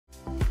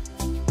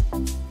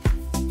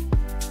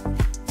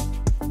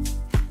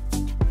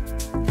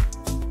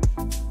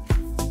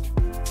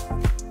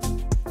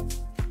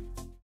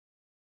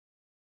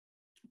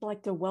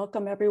like to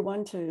welcome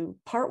everyone to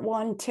part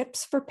one,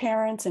 Tips for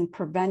Parents in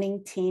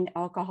Preventing Teen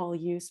Alcohol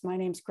Use. My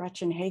name is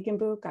Gretchen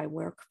Hagenbuch. I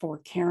work for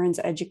Caron's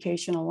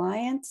Education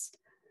Alliance.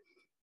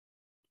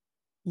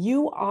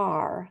 You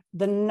are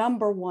the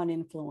 #1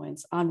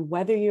 influence on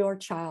whether your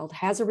child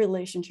has a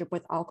relationship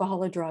with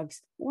alcohol or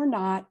drugs or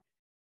not.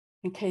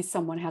 In case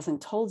someone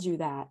hasn't told you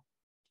that,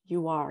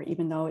 you are,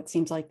 even though it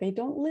seems like they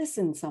don't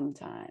listen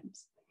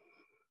sometimes.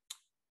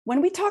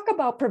 When we talk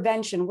about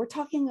prevention, we're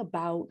talking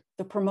about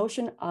the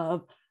promotion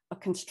of a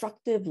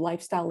constructive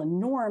lifestyle and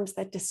norms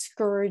that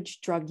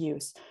discourage drug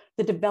use,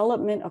 the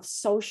development of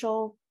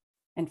social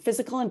and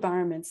physical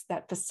environments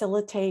that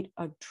facilitate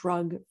a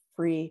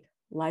drug-free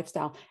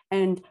lifestyle.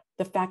 And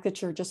the fact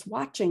that you're just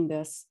watching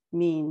this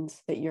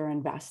means that you're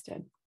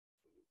invested.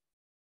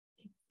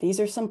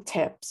 These are some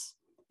tips.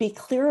 Be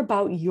clear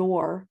about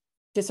your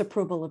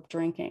disapproval of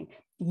drinking.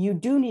 You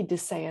do need to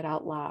say it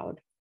out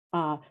loud.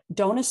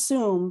 Don't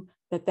assume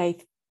that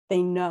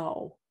they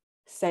know.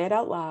 Say it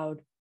out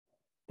loud,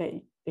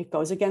 that it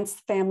goes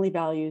against family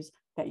values,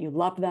 that you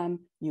love them,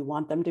 you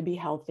want them to be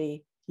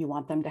healthy, you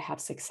want them to have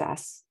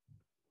success.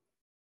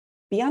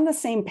 Be on the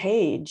same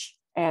page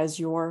as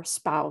your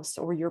spouse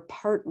or your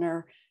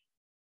partner.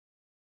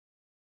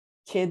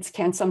 Kids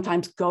can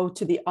sometimes go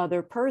to the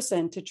other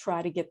person to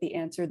try to get the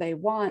answer they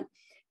want.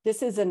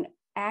 This is an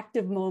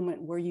active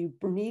moment where you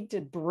need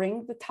to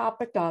bring the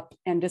topic up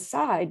and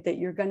decide that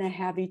you're going to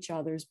have each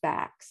other's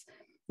backs.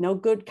 No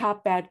good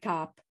cop, bad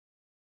cop.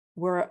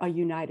 We're a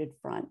united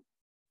front.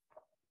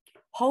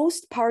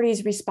 Host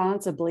parties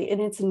responsibly,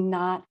 and it's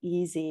not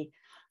easy.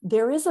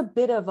 There is a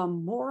bit of a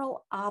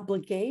moral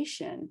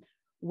obligation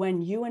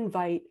when you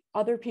invite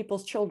other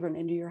people's children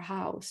into your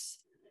house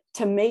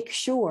to make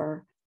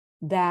sure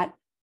that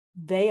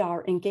they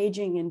are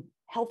engaging in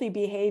healthy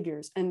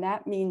behaviors, and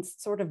that means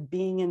sort of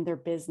being in their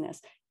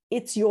business.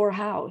 It's your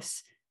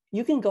house.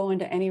 You can go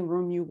into any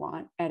room you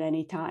want at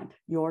any time.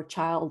 Your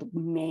child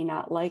may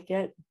not like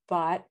it,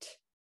 but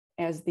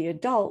as the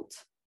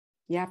adult,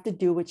 you have to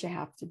do what you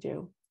have to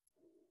do.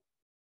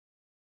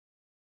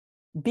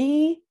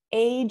 Be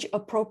age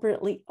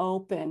appropriately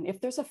open. If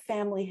there's a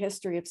family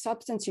history of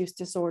substance use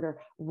disorder,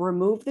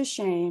 remove the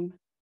shame.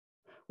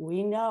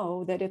 We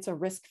know that it's a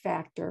risk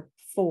factor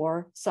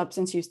for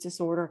substance use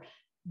disorder.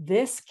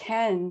 This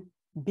can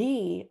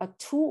be a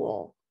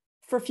tool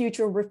for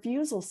future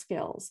refusal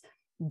skills.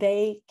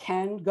 They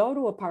can go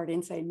to a party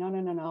and say, no,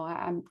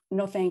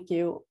 no, thank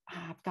you.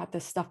 I've got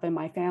this stuff in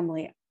my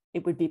family.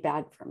 It would be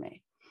bad for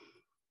me.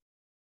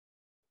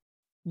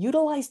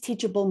 Utilize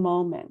teachable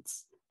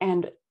moments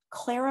and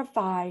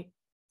clarify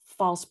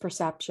false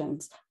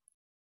perceptions.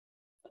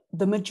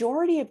 The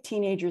majority of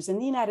teenagers in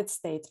the United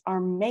States are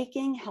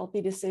making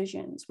healthy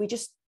decisions. We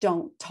just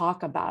don't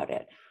talk about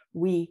it.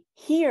 We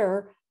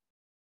hear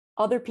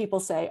other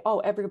people say, oh,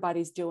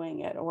 everybody's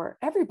doing it, or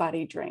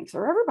everybody drinks,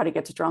 or everybody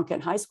gets drunk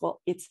in high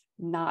school. It's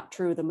not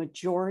true. The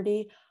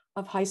majority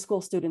of high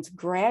school students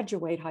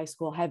graduate high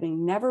school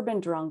having never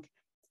been drunk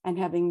and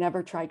having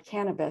never tried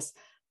cannabis,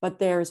 but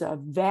there's a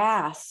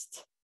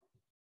vast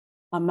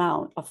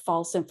amount of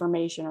false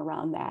information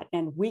around that,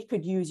 and we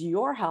could use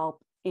your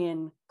help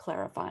in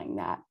clarifying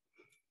that.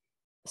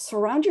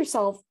 Surround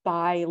yourself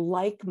by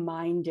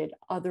like-minded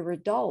other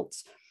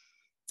adults.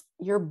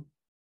 Your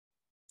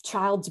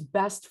child's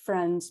best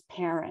friend's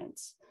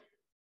parents,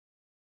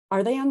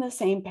 are they on the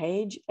same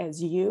page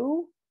as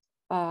you?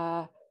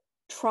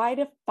 Try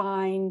to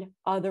find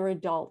other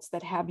adults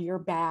that have your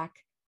back,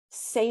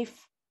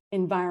 safe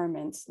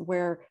environments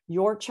where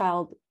your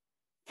child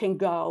can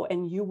go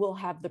and you will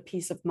have the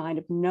peace of mind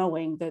of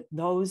knowing that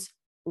those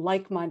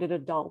like-minded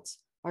adults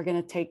are going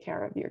to take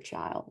care of your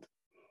child.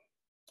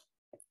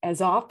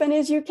 As often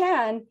as you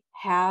can,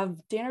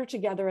 have dinner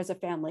together as a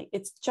family.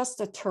 It's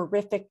just a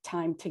terrific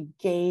time to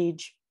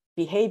gauge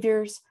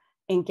behaviors,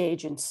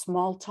 engage in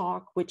small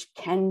talk, which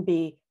can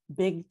be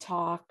big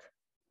talk.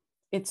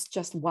 It's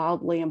just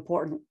wildly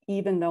important,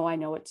 even though I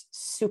know it's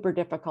super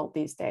difficult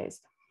these days.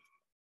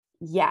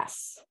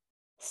 Yes,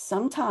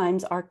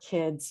 sometimes our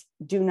kids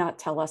do not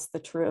tell us the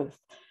truth,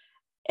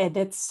 and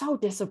it's so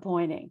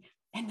disappointing,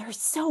 and they're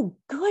so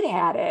good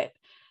at it.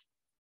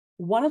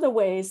 One of the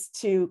ways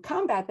to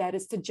combat that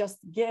is to just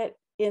get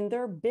in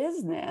their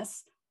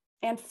business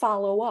and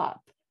follow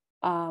up.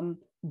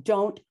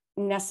 Don't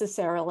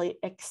necessarily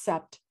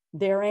accept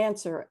their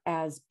answer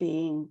as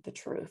being the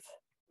truth.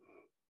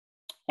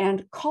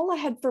 And call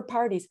ahead for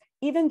parties,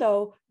 even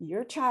though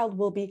your child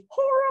will be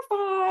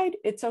horrified,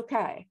 it's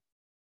okay.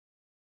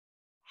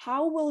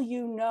 How will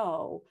you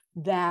know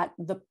that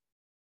the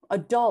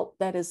adult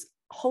that is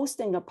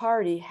hosting a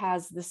party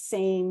has the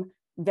same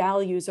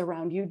values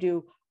around you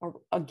do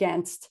or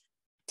against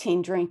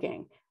teen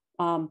drinking?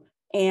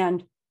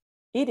 And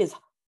it is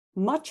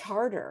much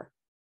harder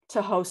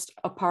to host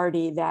a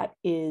party that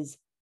is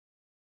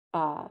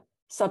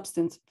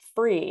substance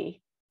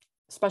free,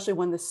 especially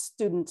when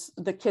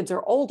the kids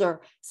are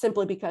older,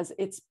 simply because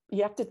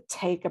you have to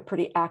take a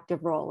pretty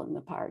active role in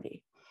the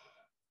party.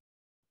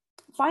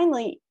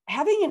 Finally,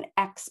 having an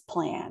X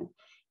plan.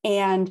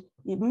 And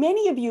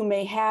many of you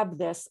may have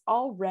this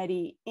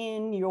already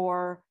in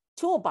your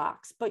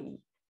toolbox, but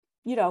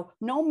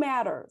no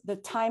matter the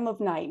time of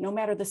night, no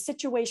matter the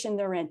situation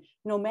they're in,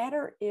 no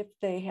matter if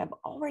they have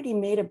already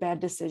made a bad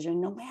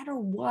decision, no matter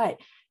what,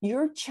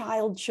 your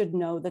child should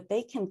know that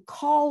they can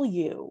call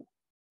you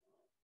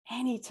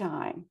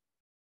anytime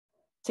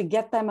to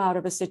get them out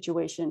of a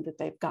situation that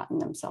they've gotten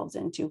themselves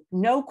into.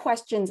 No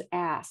questions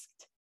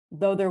asked,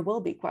 though there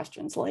will be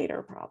questions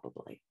later,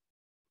 probably.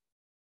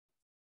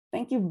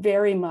 Thank you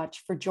very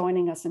much for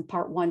joining us in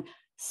part 1.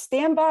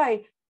 Stand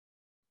by,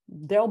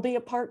 there'll be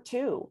a part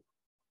 2.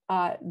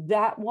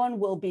 That one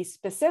will be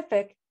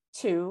specific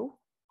to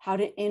how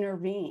to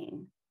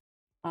intervene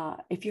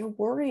if you're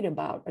worried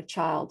about a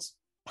child's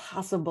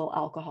possible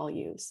alcohol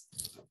use.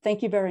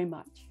 Thank you very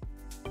much.